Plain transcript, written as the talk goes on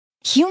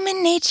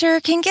Human nature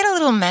can get a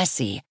little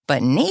messy,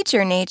 but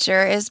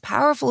nature is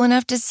powerful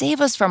enough to save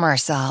us from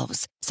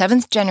ourselves.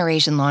 Seventh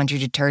Generation Laundry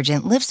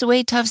Detergent lifts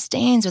away tough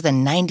stains with a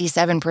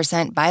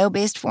 97%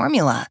 bio-based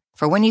formula.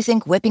 For when you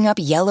think whipping up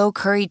yellow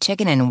curry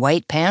chicken in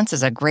white pants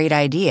is a great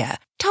idea.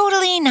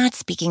 Totally not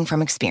speaking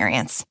from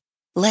experience.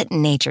 Let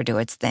nature do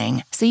its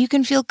thing so you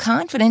can feel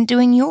confident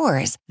doing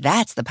yours.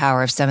 That's the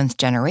power of Seventh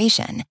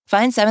Generation.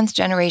 Find Seventh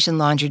Generation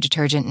Laundry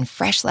Detergent in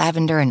fresh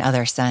lavender and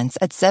other scents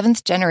at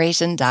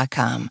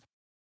seventhgeneration.com.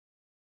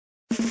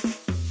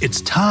 It's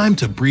time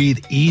to breathe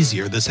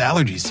easier this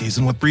allergy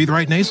season with Breathe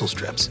Right nasal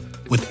strips.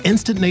 With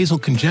instant nasal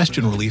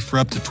congestion relief for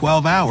up to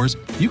 12 hours,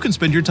 you can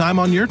spend your time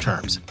on your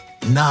terms,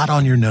 not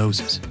on your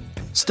noses.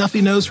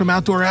 Stuffy nose from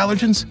outdoor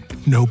allergens?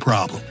 No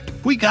problem.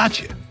 We got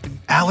you.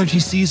 Allergy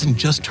season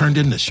just turned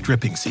into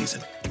stripping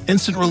season.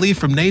 Instant relief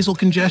from nasal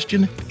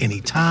congestion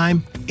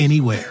anytime,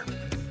 anywhere.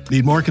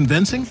 Need more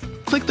convincing?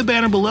 Click the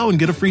banner below and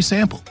get a free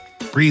sample.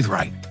 Breathe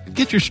Right.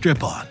 Get your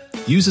strip on.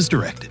 Use as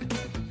directed.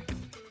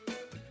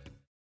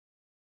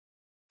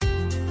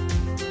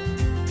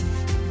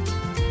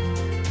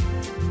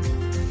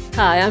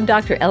 Hi, I'm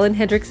Dr. Ellen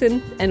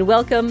Hendrickson, and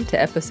welcome to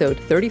episode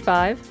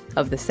 35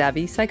 of The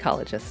Savvy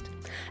Psychologist.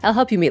 I'll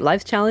help you meet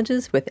life's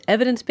challenges with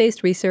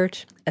evidence-based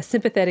research, a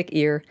sympathetic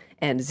ear,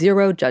 and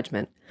zero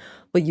judgment.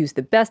 We'll use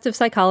the best of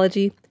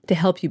psychology to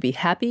help you be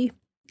happy,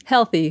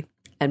 healthy,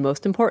 and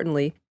most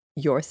importantly,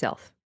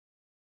 yourself.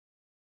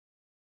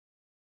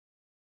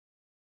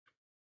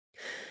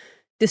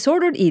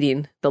 Disordered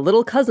eating, the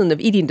little cousin of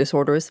eating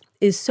disorders,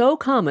 is so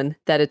common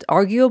that it's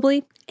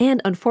arguably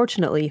and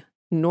unfortunately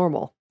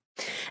normal.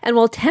 And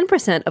while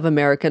 10% of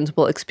Americans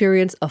will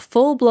experience a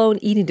full-blown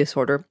eating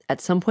disorder at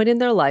some point in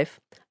their life,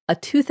 a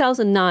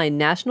 2009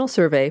 national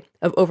survey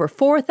of over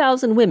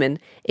 4,000 women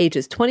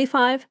ages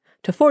 25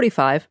 to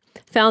 45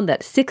 found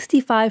that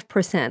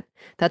 65%,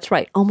 that's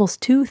right,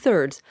 almost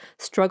two-thirds,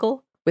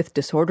 struggle with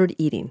disordered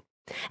eating.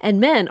 And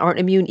men aren't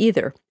immune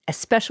either,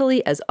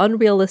 especially as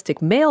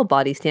unrealistic male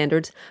body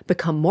standards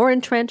become more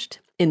entrenched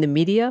in the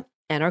media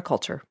and our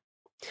culture.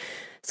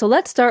 So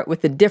let's start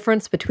with the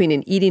difference between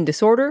an eating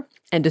disorder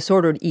and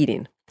disordered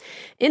eating.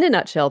 In a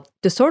nutshell,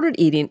 disordered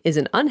eating is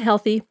an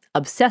unhealthy,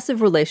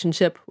 obsessive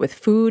relationship with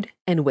food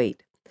and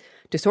weight.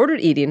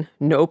 Disordered eating,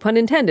 no pun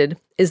intended,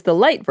 is the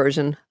light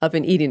version of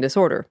an eating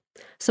disorder.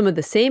 Some of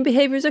the same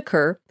behaviors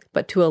occur,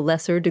 but to a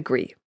lesser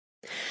degree.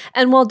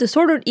 And while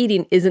disordered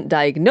eating isn't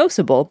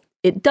diagnosable,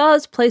 it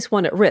does place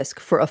one at risk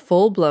for a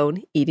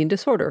full-blown eating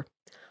disorder.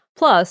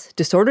 Plus,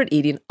 disordered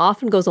eating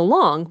often goes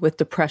along with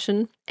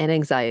depression and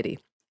anxiety.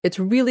 It's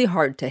really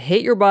hard to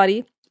hate your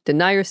body,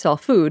 deny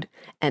yourself food,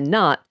 and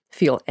not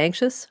feel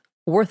anxious,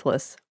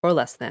 worthless, or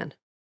less than.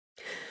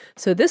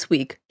 So this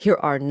week, here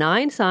are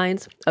 9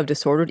 signs of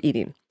disordered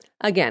eating.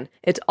 Again,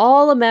 it's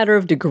all a matter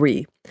of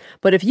degree,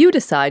 but if you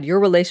decide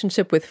your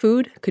relationship with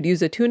food could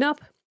use a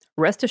tune-up,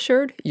 rest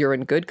assured you're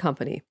in good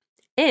company.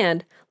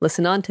 And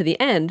listen on to the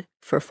end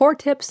for 4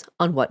 tips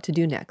on what to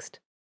do next.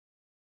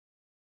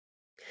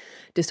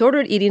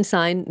 Disordered eating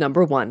sign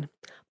number 1,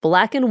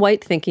 black and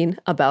white thinking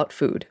about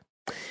food.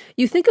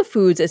 You think of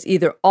foods as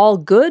either all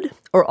good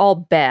or all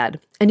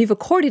bad, and you've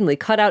accordingly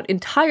cut out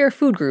entire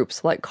food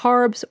groups like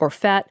carbs or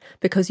fat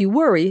because you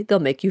worry they'll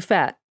make you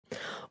fat.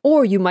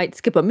 Or you might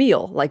skip a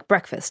meal like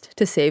breakfast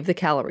to save the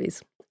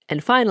calories.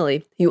 And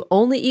finally, you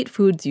only eat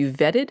foods you've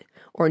vetted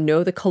or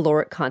know the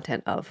caloric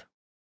content of.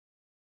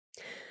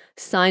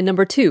 Sign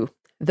number 2,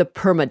 the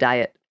perma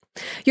diet.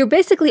 You're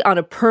basically on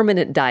a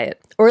permanent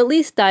diet, or at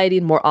least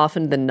dieting more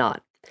often than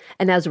not.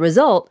 And as a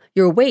result,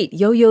 your weight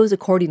yo-yos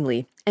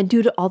accordingly, and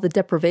due to all the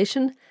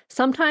deprivation,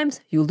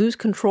 sometimes you lose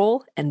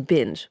control and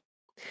binge.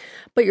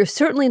 But you're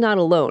certainly not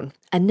alone.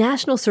 A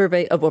national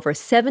survey of over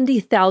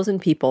 70,000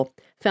 people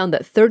found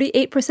that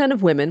 38%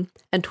 of women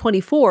and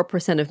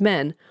 24% of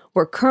men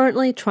were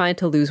currently trying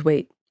to lose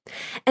weight.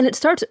 And it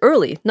starts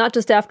early, not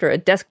just after a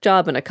desk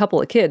job and a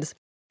couple of kids.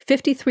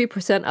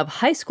 53% of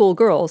high school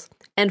girls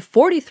and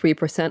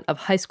 43% of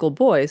high school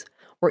boys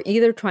were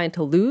either trying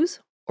to lose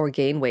or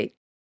gain weight.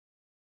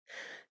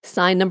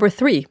 Sign number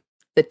 3,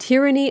 the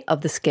tyranny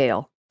of the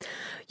scale.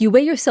 You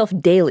weigh yourself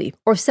daily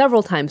or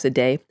several times a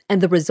day,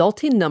 and the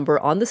resulting number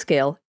on the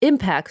scale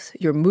impacts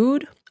your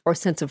mood or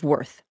sense of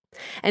worth.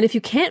 And if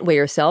you can't weigh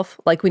yourself,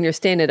 like when you're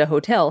staying at a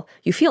hotel,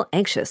 you feel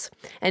anxious.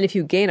 And if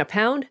you gain a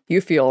pound, you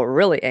feel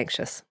really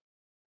anxious.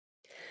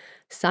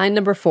 Sign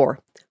number 4,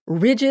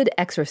 rigid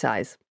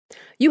exercise.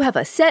 You have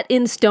a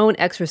set-in-stone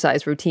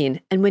exercise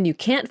routine, and when you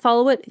can't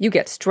follow it, you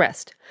get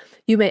stressed.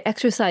 You may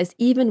exercise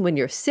even when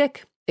you're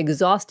sick,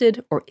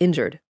 exhausted, or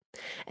injured.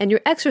 And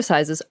your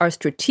exercises are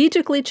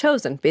strategically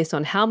chosen based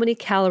on how many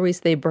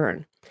calories they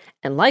burn.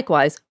 And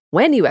likewise,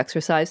 when you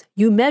exercise,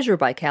 you measure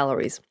by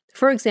calories.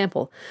 For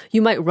example,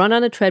 you might run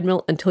on a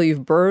treadmill until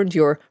you've burned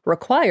your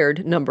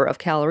required number of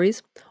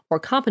calories or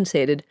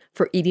compensated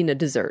for eating a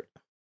dessert.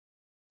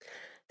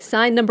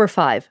 Sign number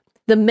 5,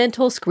 the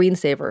mental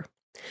screensaver.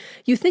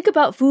 You think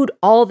about food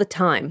all the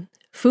time.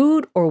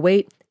 Food or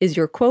weight is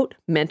your, quote,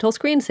 mental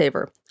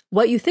screensaver.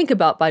 what you think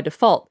about by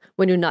default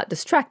when you're not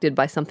distracted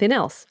by something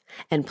else.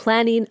 And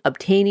planning,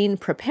 obtaining,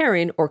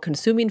 preparing, or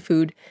consuming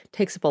food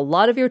takes up a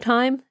lot of your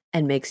time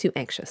and makes you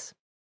anxious.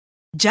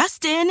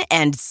 Just in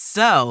and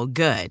so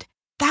good.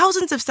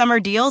 Thousands of summer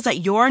deals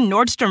at your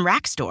Nordstrom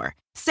Rack store.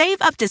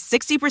 Save up to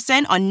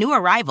 60% on new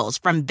arrivals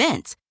from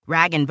Vince,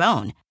 Rag &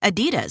 Bone,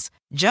 Adidas,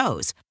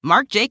 Joe's,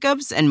 Marc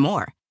Jacobs, and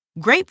more.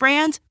 Great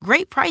brands,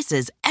 great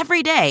prices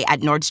every day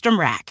at Nordstrom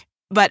Rack.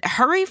 But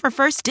hurry for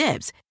first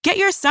dibs. Get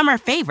your summer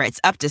favorites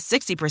up to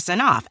 60%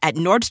 off at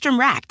Nordstrom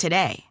Rack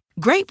today.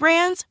 Great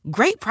brands,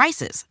 great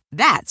prices.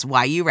 That's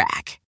why you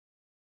rack.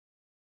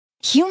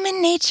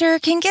 Human nature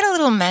can get a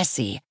little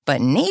messy, but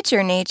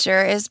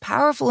nature is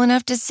powerful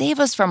enough to save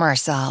us from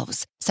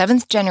ourselves.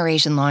 Seventh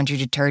Generation Laundry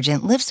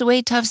Detergent lifts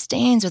away tough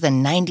stains with a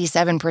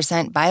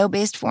 97%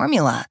 bio-based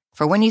formula.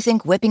 For when you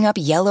think whipping up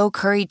yellow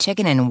curry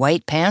chicken in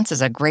white pants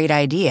is a great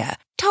idea.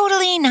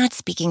 Totally not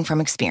speaking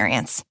from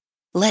experience.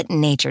 Let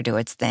nature do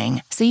its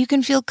thing so you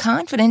can feel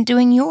confident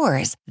doing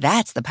yours.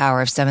 That's the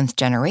power of Seventh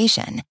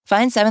Generation.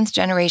 Find Seventh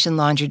Generation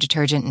Laundry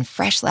Detergent in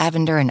fresh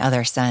lavender and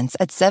other scents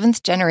at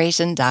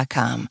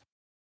seventhgeneration.com.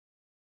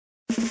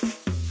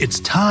 It's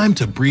time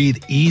to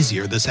breathe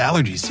easier this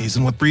allergy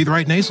season with Breathe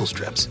Right nasal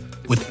strips.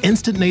 With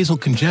instant nasal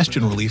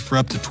congestion relief for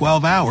up to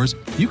 12 hours,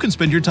 you can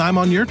spend your time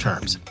on your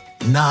terms,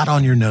 not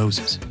on your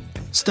noses.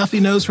 Stuffy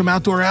nose from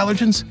outdoor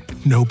allergens?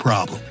 No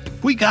problem.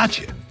 We got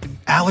you.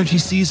 Allergy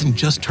season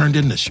just turned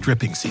into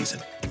stripping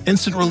season.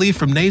 Instant relief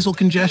from nasal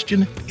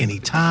congestion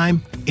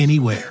anytime,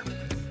 anywhere.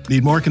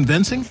 Need more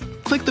convincing?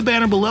 Click the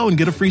banner below and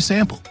get a free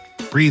sample.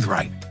 Breathe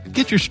Right.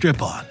 Get your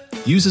strip on.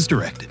 Use as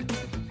directed.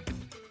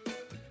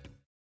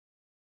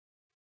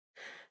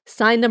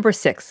 Sign number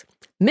 6,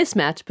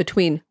 mismatch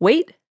between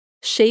weight,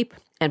 shape,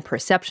 and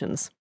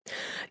perceptions.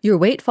 Your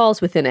weight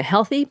falls within a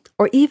healthy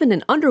or even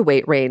an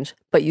underweight range,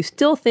 but you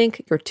still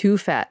think you're too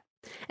fat.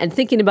 And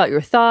thinking about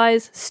your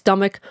thighs,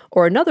 stomach,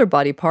 or another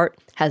body part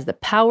has the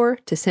power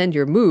to send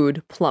your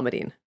mood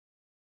plummeting.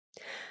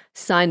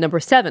 Sign number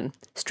 7,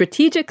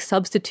 strategic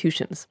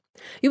substitutions.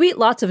 You eat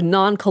lots of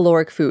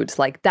non-caloric foods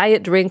like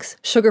diet drinks,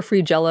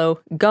 sugar-free Jell-O,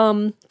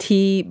 gum,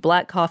 tea,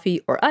 black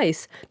coffee, or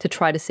ice to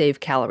try to save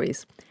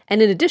calories.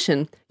 And in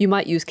addition, you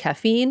might use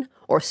caffeine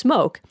or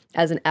smoke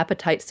as an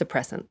appetite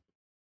suppressant.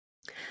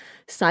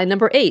 Sign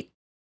number 8,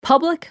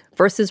 public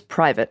versus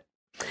private.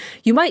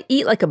 You might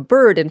eat like a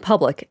bird in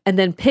public and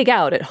then pig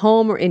out at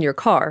home or in your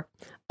car.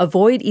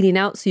 Avoid eating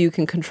out so you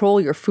can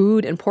control your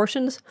food and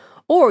portions,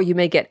 or you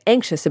may get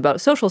anxious about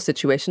social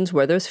situations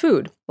where there's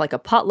food, like a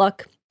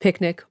potluck,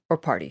 picnic, or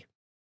party.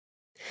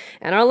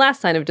 And our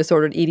last sign of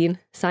disordered eating,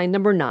 sign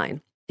number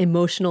 9,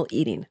 emotional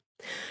eating.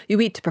 You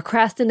eat to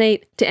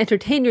procrastinate, to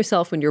entertain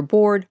yourself when you're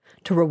bored,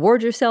 to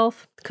reward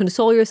yourself,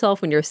 console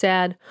yourself when you're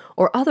sad,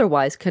 or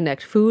otherwise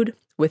connect food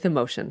with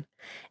emotion.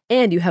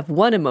 And you have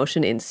one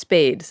emotion in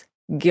spades,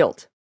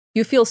 guilt.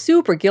 You feel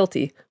super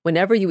guilty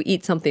whenever you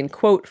eat something,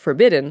 quote,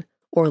 forbidden,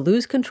 or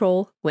lose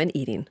control when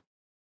eating.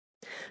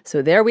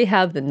 So there we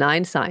have the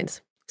 9 signs.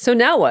 So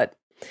now what?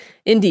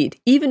 Indeed,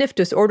 even if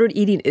disordered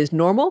eating is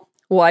normal,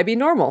 why be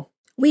normal?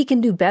 We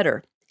can do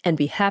better and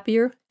be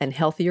happier and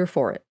healthier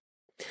for it.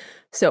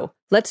 So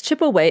let's chip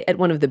away at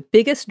one of the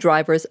biggest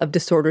drivers of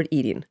disordered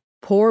eating,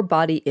 poor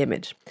body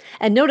image.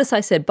 And notice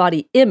I said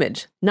body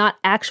image, not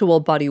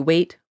actual body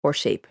weight or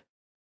shape.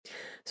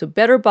 So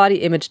better body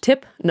image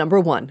tip number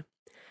 1,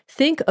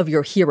 think of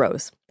your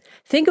heroes.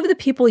 Think of the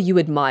people you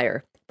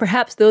admire,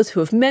 perhaps those who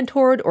have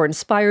mentored or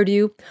inspired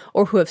you,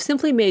 or who have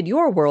simply made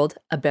your world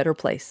a better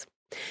place.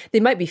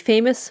 They might be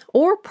famous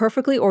or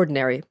perfectly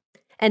ordinary.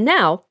 And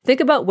now think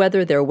about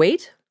whether their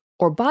weight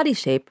or body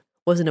shape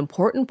was an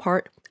important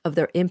part of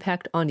their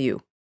impact on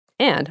you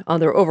and on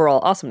their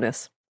overall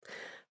awesomeness.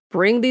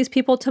 Bring these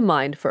people to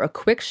mind for a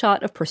quick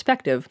shot of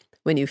perspective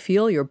when you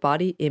feel your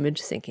body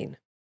image sinking.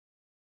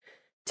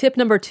 Tip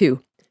number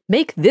 2,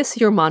 make this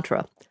your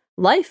mantra.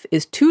 Life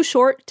is too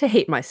short to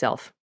hate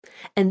myself.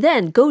 And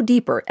then go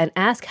deeper and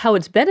ask how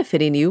it's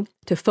benefiting you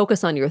to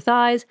focus on your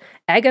thighs,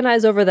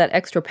 agonize over that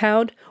extra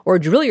pound, or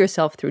drill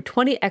yourself through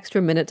 20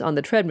 extra minutes on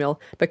the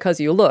treadmill because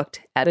you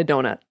looked at a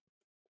donut.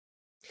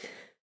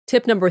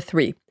 Tip number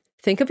 3,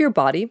 think of your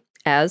body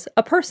as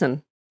a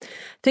person.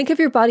 Think of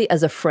your body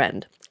as a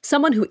friend,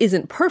 someone who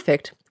isn't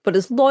perfect, but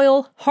is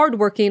loyal,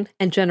 hardworking,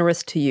 and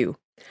generous to you.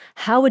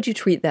 How would you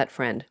treat that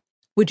friend?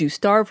 Would you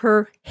starve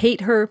her,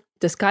 hate her,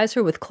 disguise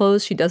her with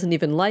clothes she doesn't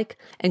even like,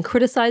 and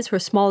criticize her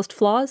smallest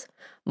flaws?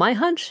 My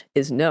hunch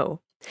is no.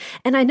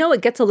 And I know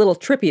it gets a little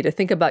trippy to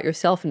think about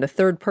yourself in the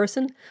third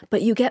person,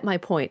 but you get my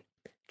point.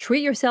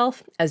 Treat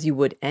yourself as you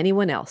would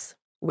anyone else,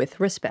 with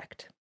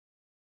respect.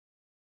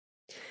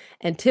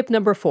 And tip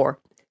number 4,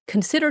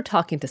 consider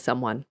talking to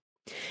someone.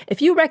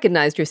 If you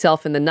recognized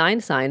yourself in the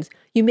 9 signs,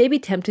 you may be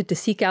tempted to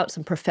seek out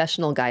some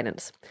professional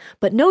guidance.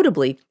 But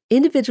notably,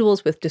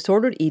 individuals with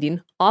disordered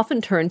eating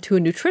often turn to a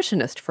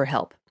nutritionist for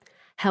help.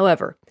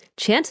 However,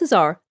 chances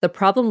are the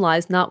problem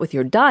lies not with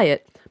your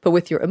diet, but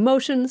with your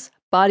emotions,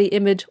 body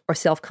image, or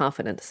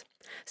self-confidence.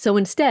 So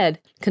instead,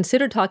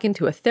 consider talking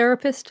to a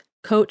therapist,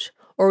 coach,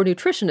 or a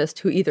nutritionist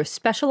who either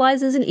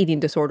specializes in eating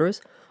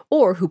disorders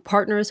or who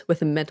partners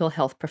with a mental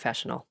health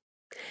professional.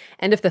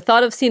 And if the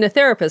thought of seeing a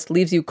therapist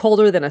leaves you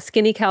colder than a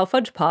skinny cow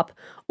fudge pop,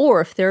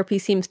 or if therapy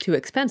seems too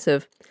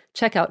expensive,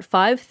 check out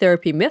 5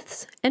 Therapy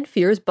Myths and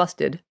Fears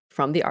Busted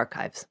from the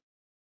archives.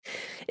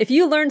 If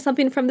you learned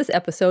something from this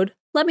episode,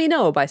 let me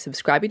know by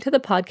subscribing to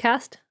the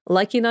podcast,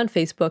 liking on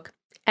Facebook,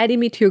 adding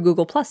me to your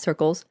Google Plus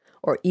circles,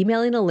 or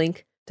emailing a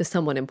link to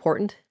someone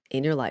important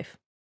in your life.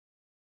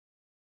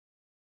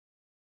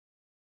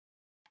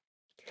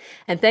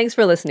 And thanks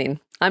for listening.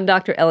 I'm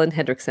Dr. Ellen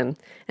Hendrickson,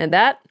 and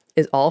that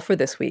is all for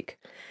this week.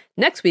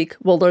 Next week,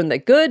 we'll learn the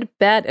good,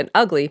 bad, and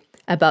ugly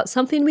about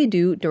something we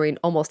do during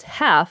almost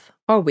half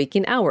our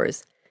waking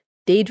hours.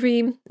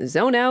 Daydream,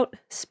 zone out,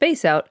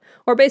 space out,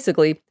 or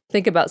basically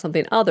think about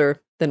something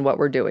other than what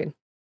we're doing.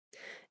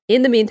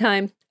 In the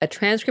meantime, a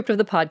transcript of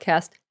the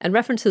podcast and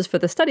references for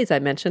the studies I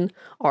mentioned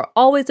are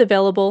always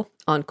available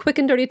on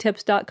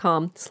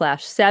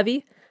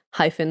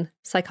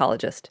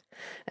quickanddirtytips.com/savvy-psychologist.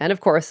 And of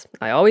course,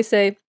 I always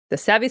say, the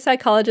Savvy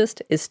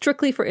Psychologist is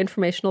strictly for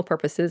informational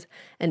purposes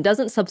and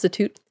doesn't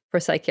substitute for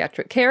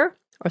psychiatric care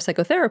or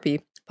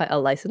psychotherapy by a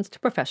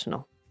licensed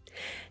professional.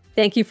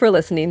 Thank you for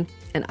listening,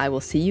 and I will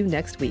see you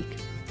next week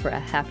for a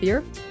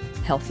happier,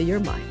 healthier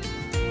mind.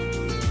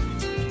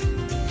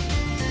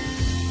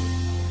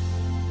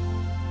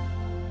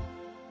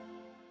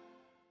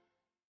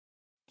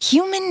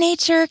 Human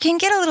nature can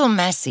get a little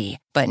messy,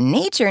 but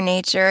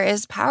nature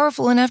is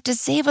powerful enough to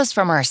save us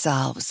from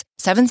ourselves.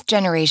 Seventh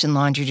Generation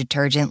Laundry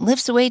Detergent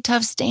lifts away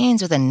tough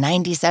stains with a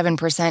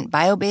 97%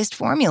 bio-based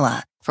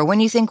formula. For when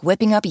you think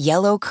whipping up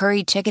yellow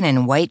curry chicken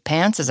in white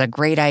pants is a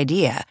great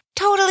idea.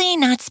 Totally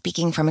not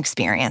speaking from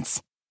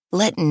experience.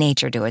 Let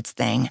nature do its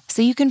thing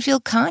so you can feel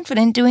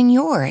confident doing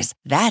yours.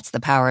 That's the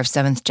power of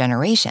Seventh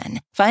Generation.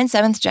 Find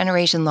Seventh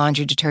Generation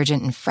Laundry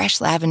Detergent in fresh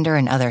lavender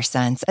and other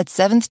scents at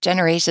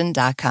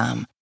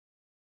seventhgeneration.com.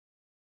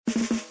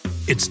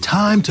 It's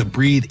time to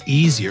breathe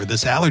easier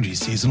this allergy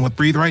season with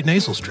Breathe Right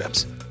nasal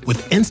strips.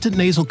 With instant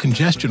nasal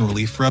congestion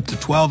relief for up to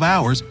 12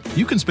 hours,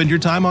 you can spend your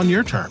time on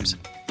your terms,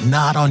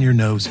 not on your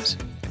noses.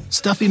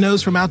 Stuffy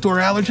nose from outdoor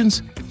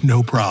allergens?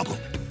 No problem.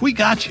 We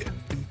got you.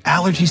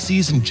 Allergy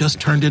season just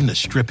turned into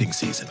stripping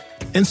season.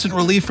 Instant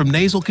relief from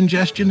nasal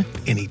congestion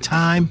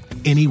anytime,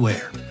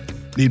 anywhere.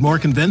 Need more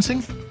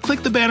convincing?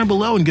 Click the banner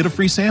below and get a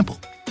free sample.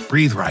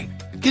 Breathe Right.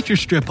 Get your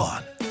strip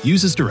on.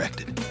 Use as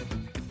directed.